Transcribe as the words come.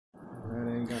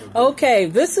Okay,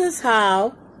 this is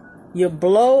how you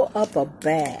blow up a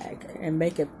bag and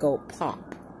make it go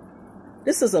pop.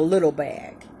 This is a little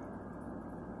bag,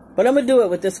 but I'm going to do it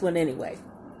with this one anyway.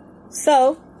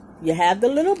 So, you have the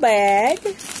little bag.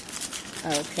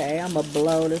 Okay, I'm going to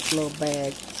blow this little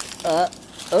bag up.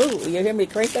 Oh, you hear me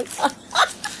crinkling?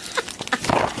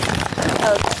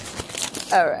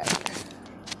 Okay, all right.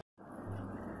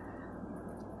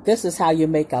 This is how you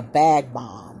make a bag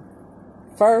bomb.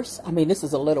 First, this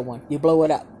is a little one. You blow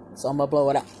it up. So I'm going to blow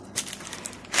it up.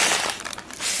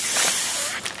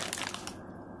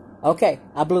 Okay,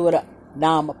 I blew it up.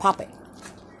 Now I'm going to pop it.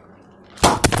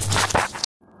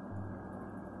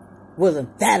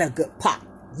 Wasn't that a good pop?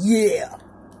 Yeah.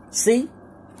 See?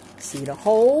 See the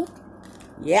hole?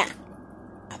 Yeah.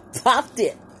 I popped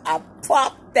it. I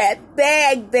popped that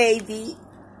bag, baby.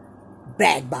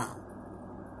 Bag bomb.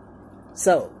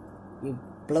 So, you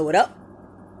blow it up,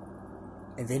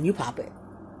 and then you pop it.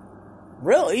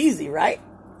 Real easy, right?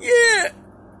 Yeah.